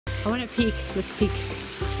I want to peek. Let's peek.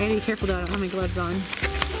 I gotta be careful though, I don't have my gloves on.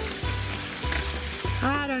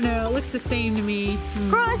 I don't know, it looks the same to me.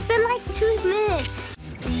 Bro, it's been like 2 minutes.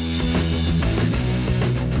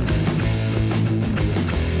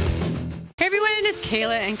 Hey everyone, it's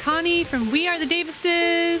Kayla and Connie from We Are the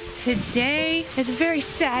Davises. Today is a very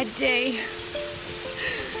sad day.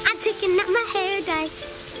 I'm taking out my hair dye.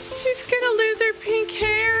 She's gonna lose her pink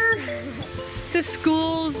hair. The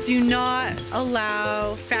schools do not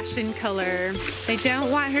allow fashion color. They don't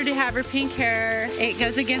want her to have her pink hair. It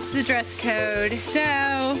goes against the dress code. So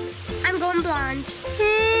I'm going blonde.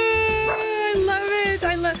 I love it.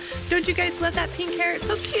 Don't you guys love that pink hair? It's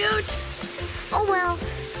so cute. Oh well.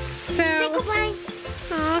 So say goodbye.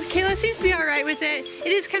 Oh, Kayla seems to be all right with it.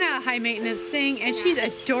 It is kind of a high maintenance thing, and she's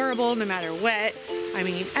adorable no matter what. I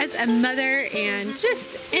mean, as a mother and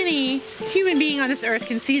just any human being on this earth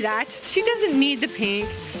can see that. She doesn't need the pink,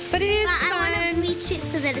 but it is fun. I want to bleach it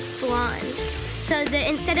so that it's blonde. So that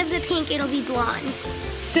instead of the pink, it'll be blonde.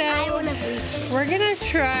 So I want to bleach it. We're gonna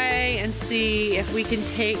try and see if we can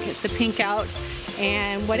take the pink out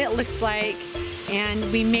and what it looks like.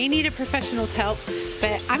 And we may need a professional's help,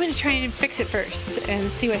 but I'm gonna try and fix it first and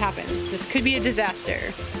see what happens. This could be a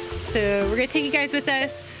disaster. So we're gonna take you guys with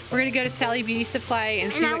us. We're gonna go to Sally Beauty Supply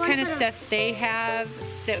and see what kind of stuff they have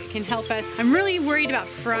that can help us. I'm really worried about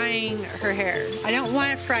frying her hair. I don't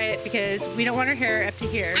want to fry it because we don't want her hair up to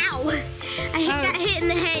here. Ow! I got hit in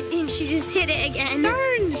the head and she just hit it again.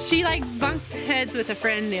 Darn! She like bumped heads with a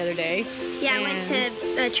friend the other day. Yeah, I went to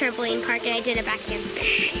a trampoline park and I did a back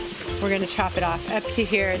handspin. We're gonna chop it off up to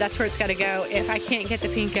here. That's where it's gotta go. If I can't get the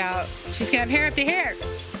pink out, she's gonna have hair up to here.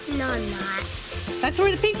 No, I'm not. That's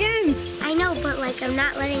where the pink ends. I know, but like I'm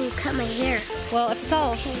not letting you cut my hair. Well, if it's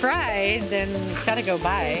all fried, then it's gotta go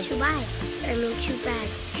by. Too bad. I mean, too bad.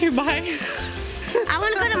 Too bad. I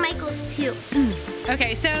want to go to Michael's too.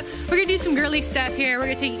 Okay, so we're gonna do some girly stuff here. We're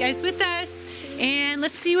gonna take you guys with us, and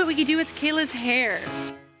let's see what we can do with Kayla's hair.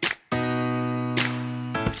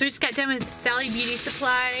 So we just got done with Sally Beauty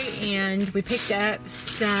Supply, and we picked up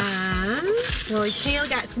some. Well, Kayla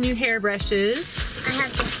got some new hairbrushes. I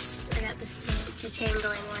got this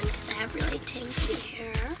detangling one because I have really tangly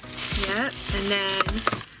hair. Yep, and then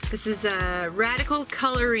this is a Radical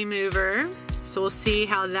Color Remover, so we'll see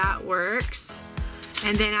how that works.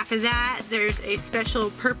 And then after that, there's a special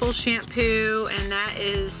purple shampoo, and that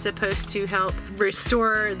is supposed to help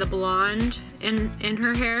restore the blonde in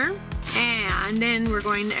her hair. And then we're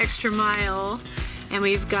going the extra mile, and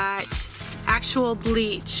we've got actual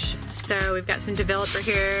bleach. So we've got some developer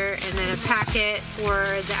here, and then a packet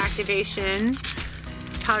for the activation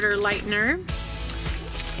powder lightener.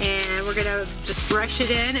 And we're gonna just brush it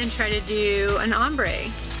in and try to do an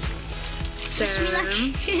ombre. So,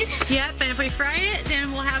 yep, and if we fry it,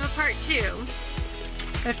 then we'll have a part 2.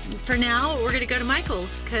 But for now, we're gonna go to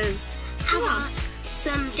Michael's, because I want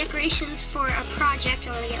some decorations for a project.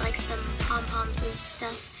 I want to get like some pom-poms and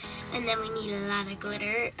stuff. And then we need a lot of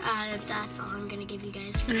glitter. That's all I'm gonna give you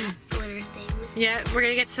guys for that glitter thing. Yeah, we're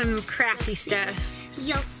gonna get some crafty stuff.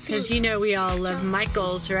 You'll see. Because you know we all love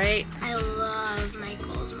Michael's, right? I love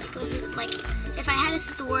Michael's. Michael's is like, if I had a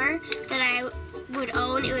store that I would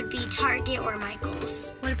own, it would be Target or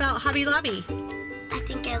Michael's. What about Hobby Lobby? I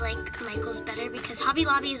think I like Michael's better because Hobby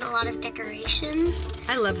Lobby is a lot of decorations.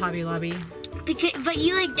 I love Hobby Lobby. But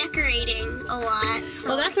you like decorating a lot. So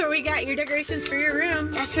well, that's where we got your decorations for your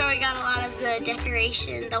room. That's where we got a lot of the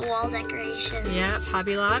decoration, the wall decorations. Yep,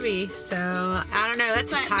 Hobby Lobby. So, I don't know,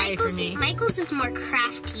 that's a tie for me. Michael's is more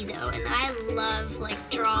crafty though, and I love like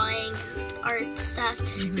drawing, art stuff.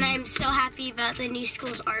 And I'm so happy about the new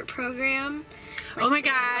school's art program. Like, oh my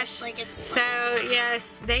gosh. Like it's so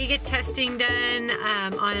yes, they get testing done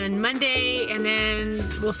on Monday, and then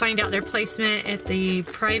we'll find out their placement at the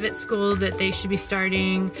private school that they should be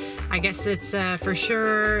starting. I guess it's for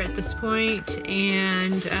sure at this point,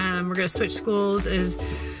 and we're gonna switch schools. As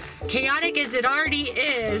chaotic as it already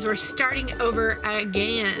is, we're starting over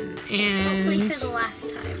again, and hopefully for the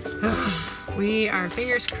last time. We are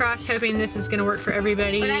fingers crossed hoping this is going to work for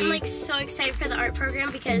everybody. But I'm like so excited for the art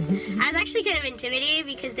program because I was actually kind of intimidated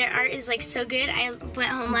because their art is like so good. I went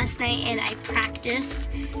home last night and I practiced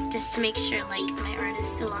just to make sure like my art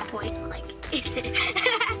is so on point. Like, is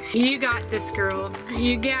it? You got this, girl.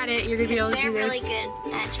 You got it. You're going to be able to do this. They're really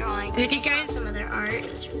good at drawing. And if you guys saw some of their art,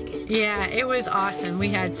 it was really good. Yeah, it was awesome. We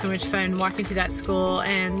had so much fun walking through that school,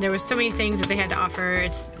 and there was so many things that they had to offer.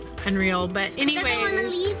 It's unreal. But anyways, I want to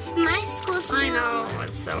leave my school still. I know,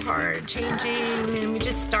 it's so hard changing, and we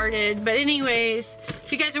just started. But anyways,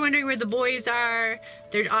 If you guys are wondering where the boys are,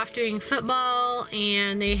 they're off doing football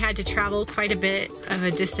and they had to travel quite a bit of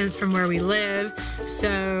a distance from where we live.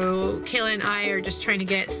 So Kayla and I are just trying to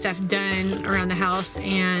get stuff done around the house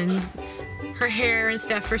and her hair and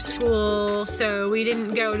stuff for school. So we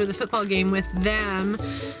didn't go to the football game with them.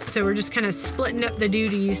 So we're just kind of splitting up the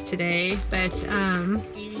duties today. But so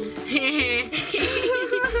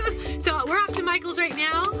we're off to Michael's right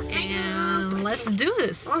now and let's do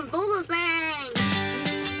this. Let's do this thing.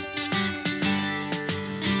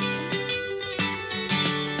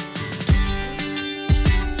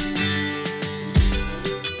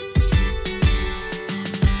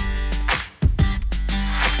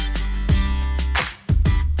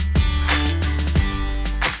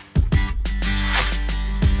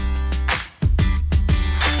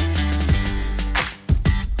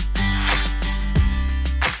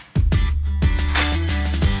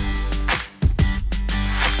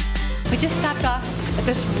 We just stopped off at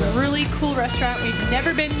this really cool restaurant. We've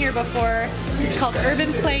never been here before. It's called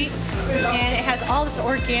Urban Plates, and it has all this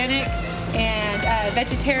organic and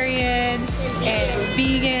vegetarian and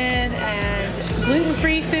vegan and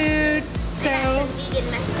gluten-free food. So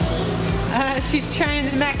vegan mac and cheese. She's trying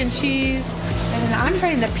the mac and cheese, and then I'm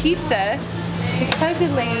trying the pizza.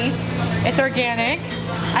 Supposedly, it's organic.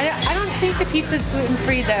 I don't think the pizza's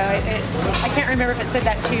gluten-free though. I can't remember if it said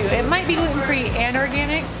that too. It might be gluten-free and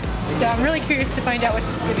organic. So I'm really curious to find out what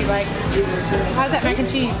this is going to be like. How's that mac and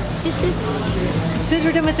cheese? It's good. So as soon as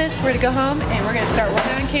we're done with this, we're going to go home and we're going to start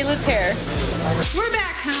working on Kayla's hair. We're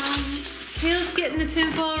back home. Kayla's getting the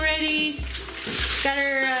temple ready. Got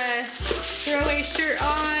her throwaway shirt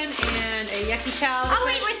on and a yucky towel. Oh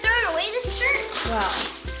wait, we're throwing away this shirt? Well,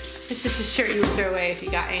 it's just a shirt you would throw away if you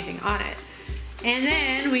got anything on it. And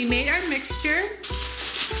then we made our mixture.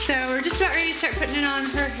 So we're just about ready to start putting it on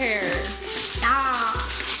her hair. Ah.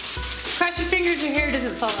 Cross your fingers, your hair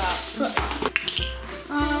doesn't fall out.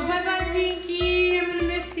 Oh, bye-bye, Pinky. I'm gonna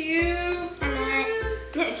miss you. I'm not.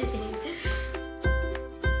 No, just kidding.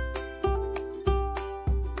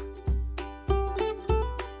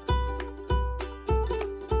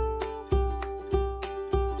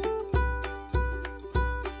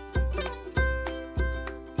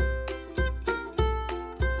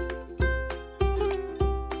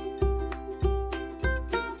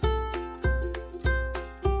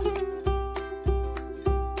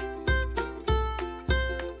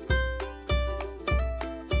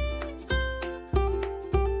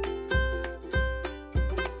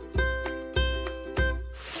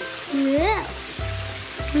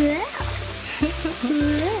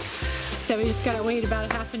 So we just gotta wait about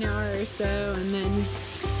a half an hour or so and then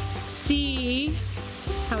see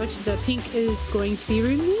how much of the pink is going to be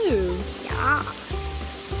removed. Yeah.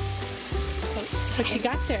 What you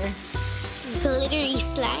got there? Glittery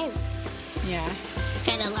slime. Yeah, It's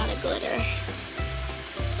got a lot of glitter.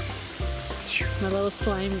 my little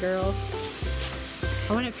slime girl.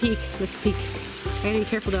 I want to peek. Let's peek. I gotta be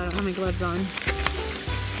careful though, I don't have my gloves on.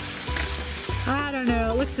 I don't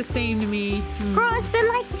know, it looks the same to me. Girl, it's been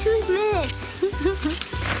like 2 minutes.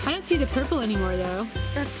 I don't see the purple anymore though.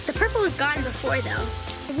 The purple was gone before though.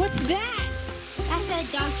 What's that? That's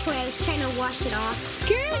a dog toy. I was trying to wash it off.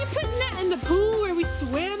 Girl, you're putting that in the pool where we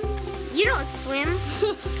swim? You don't swim.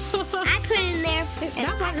 I put it in there.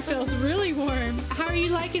 That water feels really warm. How are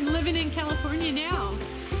you liking living in California now?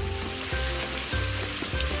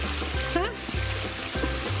 Huh?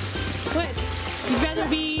 What?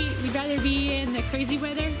 You'd rather be in the crazy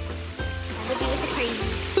weather? I would be with the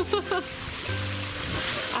crazies.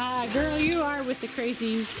 Ah, girl, you are with the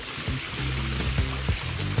crazies.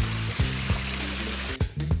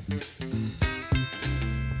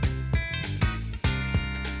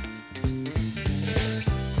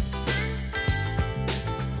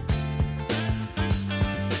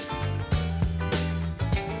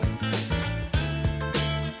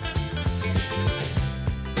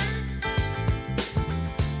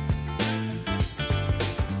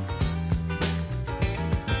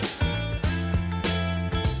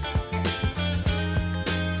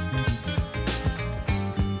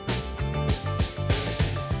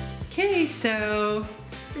 Okay, so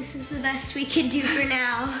This is the best we can do for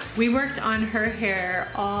now. we worked on her hair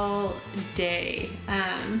all day.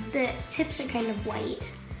 The tips are kind of white.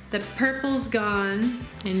 The purple's gone,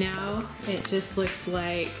 and now it just looks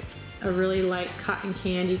like a really light cotton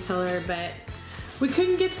candy color, but we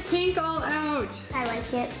couldn't get the pink all out. I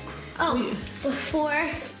like it. Oh,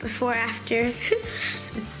 before, after.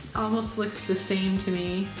 It almost looks the same to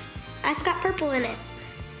me. That's got purple in it.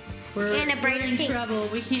 We're And a brighter in pink. trouble.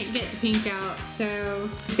 We can't get the pink out. So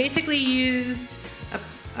basically used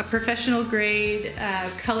a professional grade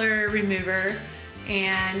color remover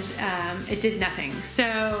and it did nothing.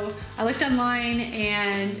 So I looked online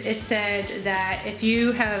and it said that if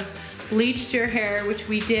you have bleached your hair, which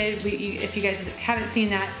we did, if you guys haven't seen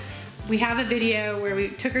that, we have a video where we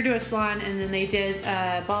took her to a salon and then they did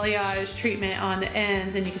a balayage treatment on the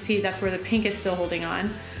ends, and you can see that's where the pink is still holding on.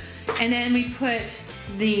 And then we put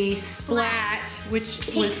the splat, which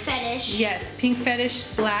was Pink Fetish. Yes, Pink Fetish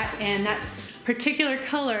splat, and that particular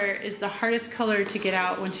color is the hardest color to get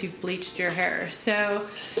out once you've bleached your hair. So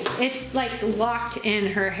it's like locked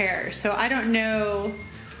in her hair. So I don't know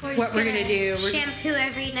what we're gonna do. Shampoo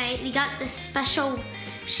every night. We got this special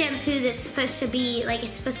shampoo that's supposed to be like,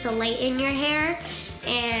 it's supposed to lighten your hair,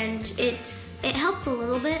 and it helped a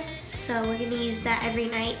little bit. So we're gonna use that every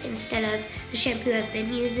night instead of the shampoo I've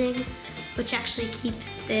been using, which actually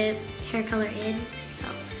keeps the hair color in. So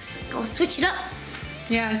we'll switch it up.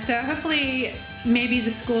 Yeah, so hopefully maybe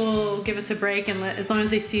the school will give us a break, and as long as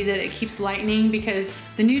they see that it keeps lightening, because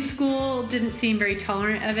the new school didn't seem very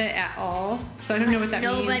tolerant of it at all. So I don't know what that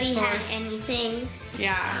means. Nobody had anything.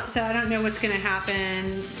 Yeah, so I don't know what's gonna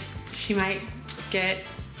happen. She might get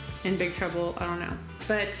in big trouble, I don't know.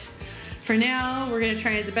 But for now, we're gonna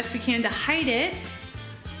try the best we can to hide it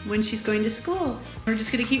when she's going to school. We're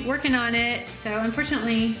just gonna keep working on it. So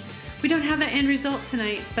unfortunately, we don't have an end result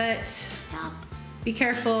tonight, but be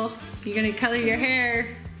careful. If you're gonna color your hair,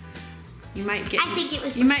 you might get. I think it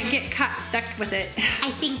was. You might get caught stuck with it.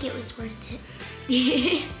 I think it was worth it.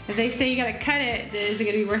 If they say you gotta cut it, is it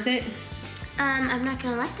gonna be worth it? I'm not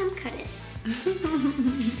gonna let them cut it.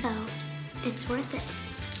 So it's worth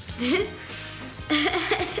it.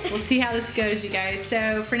 We'll see how this goes, you guys.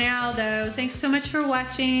 So for now, though, thanks so much for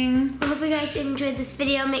watching. I hope you guys enjoyed this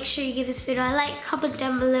video. Make sure you give this video a like, comment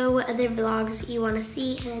down below what other vlogs you want to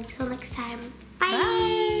see, and until next time, bye.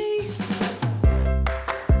 Bye.